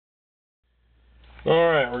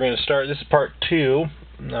Alright, we're going to start. This is part 2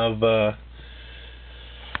 of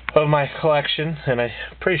my collection, and I'm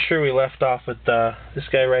pretty sure we left off with this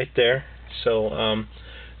guy right there. So,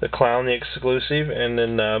 the Clown, the exclusive, and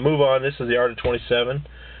then move on. This is the Art of 27.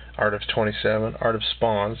 Art of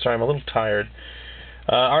Spawn. Sorry, I'm a little tired.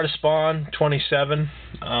 Art of Spawn 27.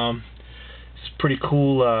 It's pretty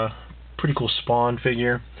cool Spawn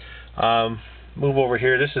figure. Move over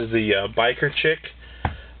here. This is the biker chick.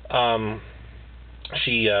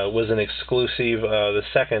 She was an exclusive, the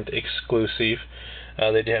second exclusive.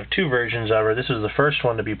 They did have 2 versions of her. This was the first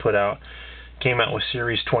one to be put out. Came out with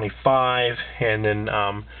Series 25, and then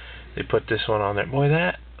they put this one on there. Boy,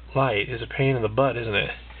 that light is a pain in the butt, isn't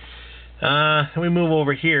it? We move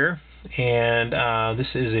over here, and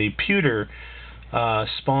this is a pewter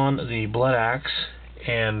Spawn the Blood Axe,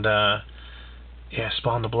 and yeah,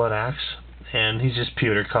 Spawn the Blood Axe, and he's just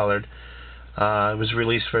pewter colored. It was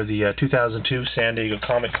released for the 2002 San Diego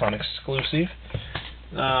Comic Con exclusive.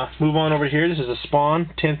 Move on over here. This is a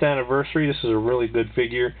Spawn 10th anniversary. This is a really good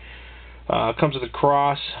figure. Comes with a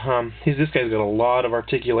cross. This guy's got a lot of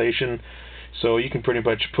articulation, so you can pretty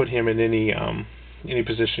much put him in any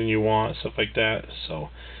position you want, stuff like that. So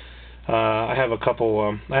I have a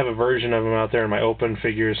couple. I have a version of him out there in my open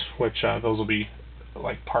figures, which those will be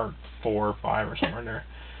like part 4 or 5 or somewhere in there.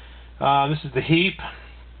 This is the Heap.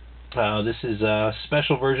 This is a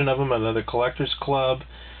special version of them, another collector's club.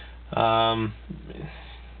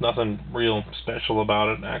 Nothing real special about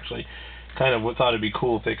it, actually. Kind of thought it'd be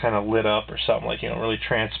cool if they kind of lit up or something, like, you know, really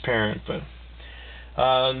transparent. But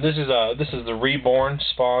this is the Reborn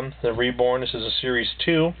Spawn. The Reborn. This is a Series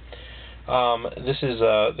 2. This is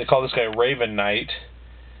they call this guy Raven Knight,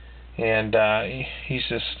 and he's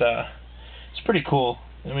just it's pretty cool.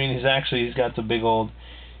 I mean, he's got the big old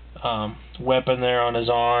weapon there on his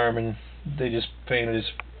arm, and they just painted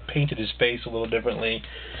his face a little differently.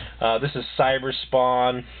 This is Cyber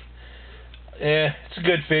Spawn. It's a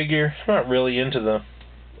good figure. I'm not really into the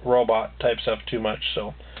robot type stuff too much,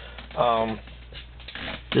 so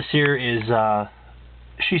this here is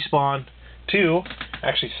She Spawn 2,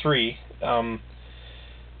 actually 3.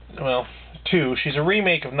 Well, 2. She's a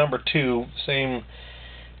remake of number 2, same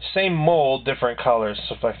mold, different colors,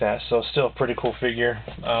 stuff like that. So still a pretty cool figure.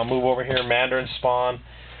 Move over here, Mandarin Spawn.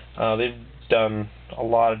 They've done a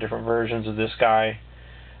lot of different versions of this guy.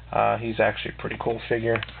 He's actually a pretty cool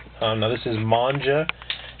figure. Now this is Manja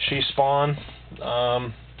She Spawn.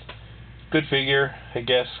 Good figure, I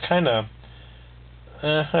guess. Kind of,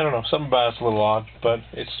 I don't know, something about it's a little odd, but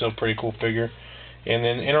it's still a pretty cool figure. And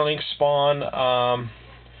then Interlink Spawn.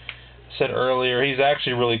 Said earlier, he's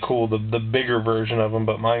actually really cool, the bigger version of him,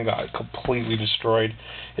 but mine got completely destroyed.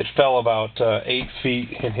 It fell about 8 feet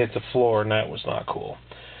and hit the floor, and that was not cool.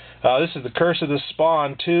 This is the Curse of the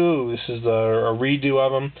Spawn 2. This is a redo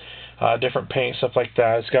of him, different paint, stuff like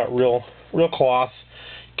that. It's got real cloth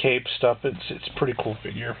cape stuff. It's a pretty cool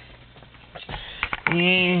figure.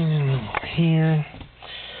 And here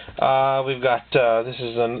we've got this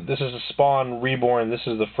is a Spawn Reborn. This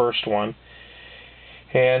is the first one.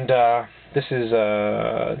 And this is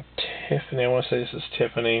Tiffany. I want to say this is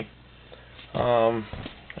Tiffany.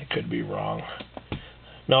 I could be wrong.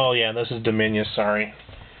 No, yeah, this is Dominia. Sorry,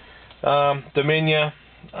 Dominia.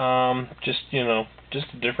 Just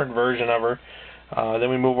a different version of her. Then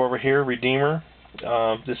we move over here, Redeemer.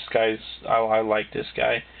 This guy's I like this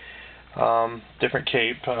guy. Different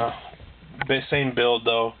cape. Same build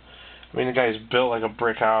though. I mean, the guy's built like a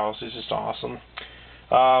brick house. He's just awesome.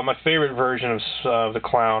 My favorite version of the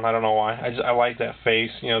Clown. I don't know why. I like that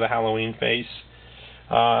face. You know, the Halloween face.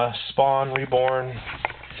 Spawn Reborn.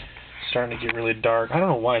 Starting to get really dark. I don't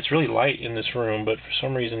know why. It's really light in this room, but for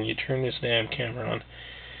some reason you turn this damn camera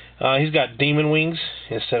on. He's got demon wings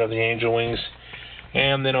instead of the angel wings.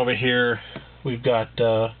 And then over here we've got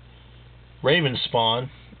Raven Spawn,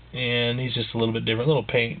 and he's just a little bit different. A little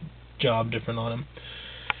paint job different on him.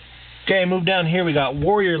 Okay, move down here. We got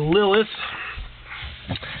Warrior Lilith.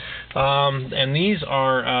 And these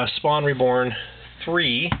are Spawn Reborn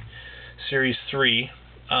 3, Series 3.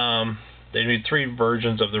 They did 3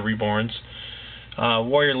 versions of the Reborns.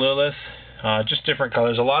 Warrior Lilith, just different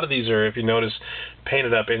colors. A lot of these are, if you notice,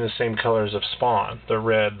 painted up in the same colors of Spawn. The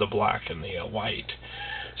red, the black, and the white.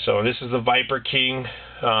 So this is the Viper King.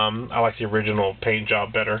 I like the original paint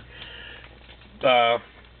job better.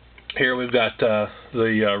 Here we've got the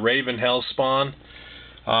Raven Hell Spawn.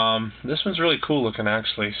 This one's really cool looking,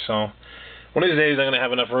 actually. So one of these days I'm going to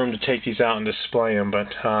have enough room to take these out and display them. But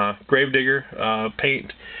Gravedigger,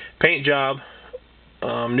 paint job,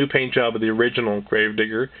 new paint job of the original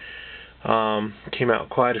Gravedigger. Came out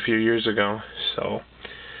quite a few years ago. So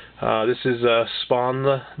This is Spawn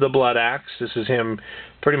the Blood Axe. This is him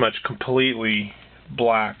pretty much completely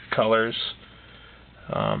black colors.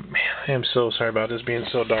 Man, I am so sorry about this being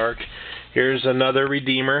so dark. Here's another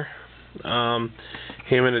Redeemer. Him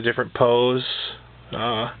in a different pose.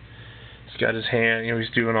 He's got his hand, you know, he's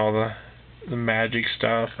doing all the magic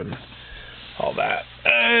stuff and all that.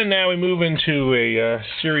 And now we move into a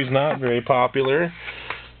series not very popular.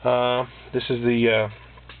 This is the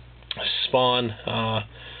Spawn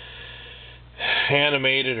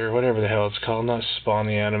animated, or whatever the hell it's called. Not Spawn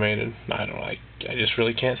the animated. I don't know. I just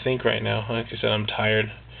really can't think right now. Like I said, I'm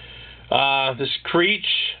tired. This Creech.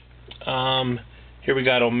 Here we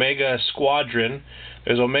got Omega Squadron.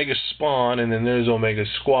 There's Omega Spawn, and then there's Omega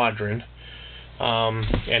Squadron.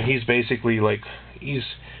 And he's basically like he's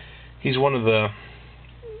one of the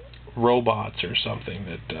robots or something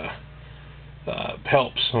that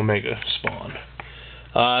helps Omega Spawn.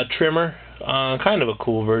 Trimmer, kind of a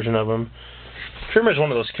cool version of him. Trimmer's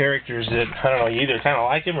one of those characters that, I don't know, you either kind of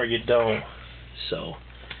like him or you don't. So,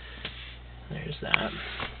 there's that.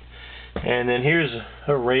 And then here's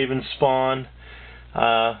a Raven Spawn.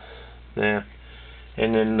 Yeah.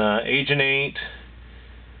 And then Agent 8.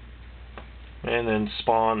 And then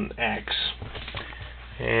Spawn X.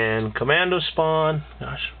 And Commando Spawn.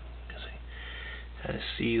 Gosh, gotta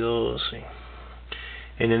see those.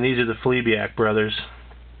 And then these are the Fleabiac brothers.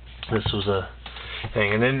 This was a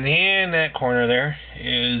thing. And then in that corner there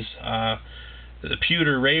is the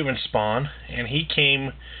Pewter Raven Spawn, and he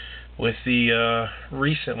came with the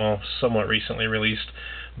somewhat recently released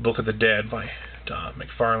Book of the Dead by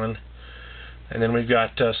McFarlane. And then we've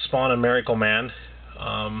got Spawn and Miracle Man.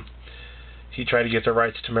 He tried to get the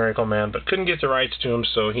rights to Miracle Man, but couldn't get the rights to him,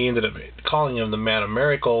 so he ended up calling him the Man of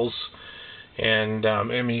Miracles. And I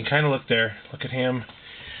mean, you kind of look there, look at him,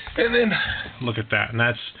 and then look at that, and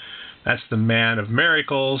that's the Man of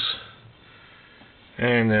Miracles.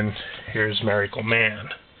 And then here's Miracle Man.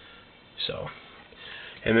 So,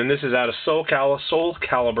 and then this is out of Soul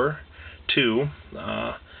Calibur 2.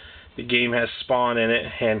 The game has Spawn in it,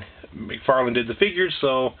 and McFarlane did the figures,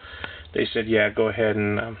 so they said, yeah, go ahead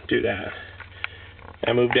and do that.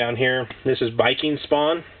 I moved down here. This is Viking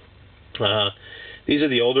Spawn. These are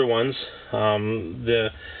the older ones. The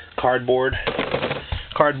cardboard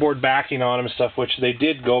backing on them and stuff, which they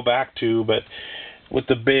did go back to, but with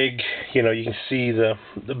the big, you know, you can see the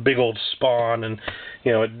big old Spawn, and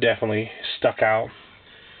you know, it definitely stuck out.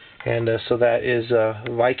 And so that is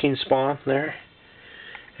Viking Spawn there.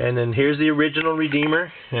 And then here's the original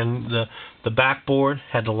Redeemer, and the backboard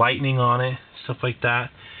had the lightning on it, stuff like that.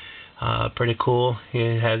 Pretty cool.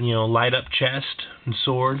 It had, you know, light up chest and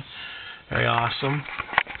sword. Very awesome.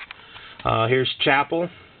 Here's Chapel.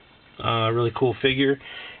 Really cool figure.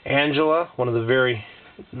 Angela, one of the very,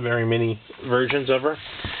 very many versions of her.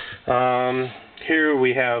 Here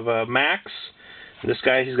we have Max. This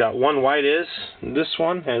guy, he's got one white is. This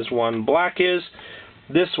one has one black is.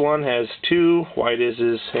 This one has two white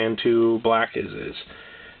ises and two black ises.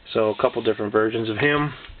 So a couple different versions of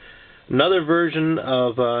him. Another version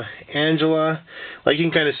of Angela. Like you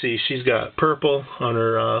can kind of see, she's got purple on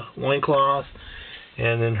her loincloth,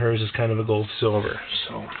 and then hers is kind of a gold silver.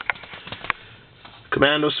 So,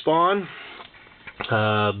 Commando Spawn,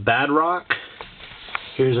 Badrock.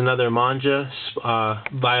 Here's another Manja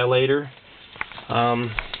Violator.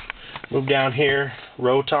 Move down here,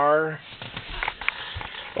 Rotar,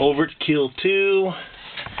 Overkill 2,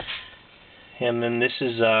 and then this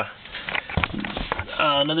is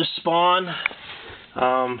another Spawn.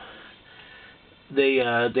 They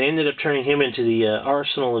ended up turning him into the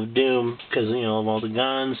Arsenal of Doom because, you know, of all the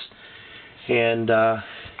guns. And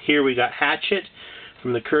here we got Hatchet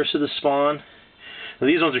from the Curse of the Spawn. Now,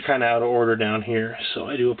 these ones are kind of out of order down here, so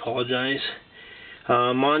I do apologize.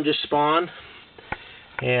 Manja Spawn,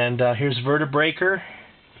 and here's Vertebreaker,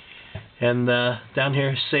 and down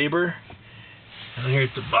here Saber. Down here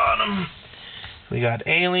at the bottom we got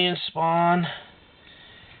Alien Spawn,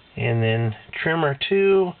 and then Trimmer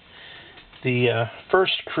 2, the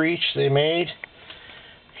first Creech they made.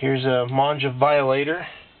 Here's a Manja Violator,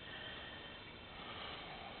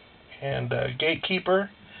 and Gatekeeper,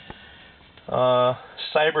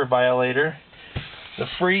 Cyber Violator, the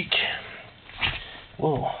Freak,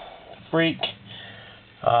 the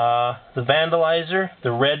Vandalizer,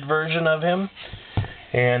 the red version of him,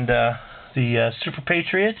 and the Super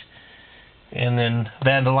Patriot, and then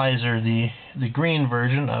Vandalizer, the green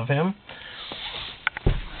version of him.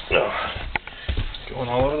 Going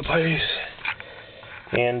all over the place.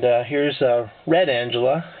 And here's Red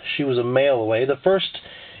Angela. She was a mail away. The first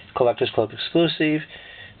Collectors Club exclusive.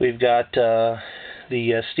 We've got the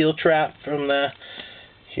Steel Trap from the,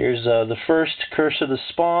 Here's the first Curse of the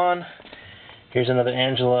Spawn. Here's another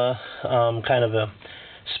Angela, kind of a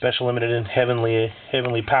special limited and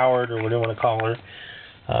heavenly powered, or what do you want to call her.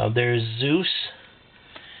 There's Zeus.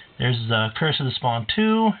 There's the Curse of the Spawn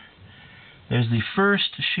 2. There's the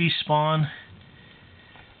first She Spawn.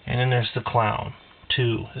 And then there's the Clown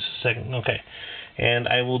 2. This is the second. Okay. And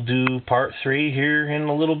I will do part 3 here in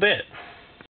a little bit.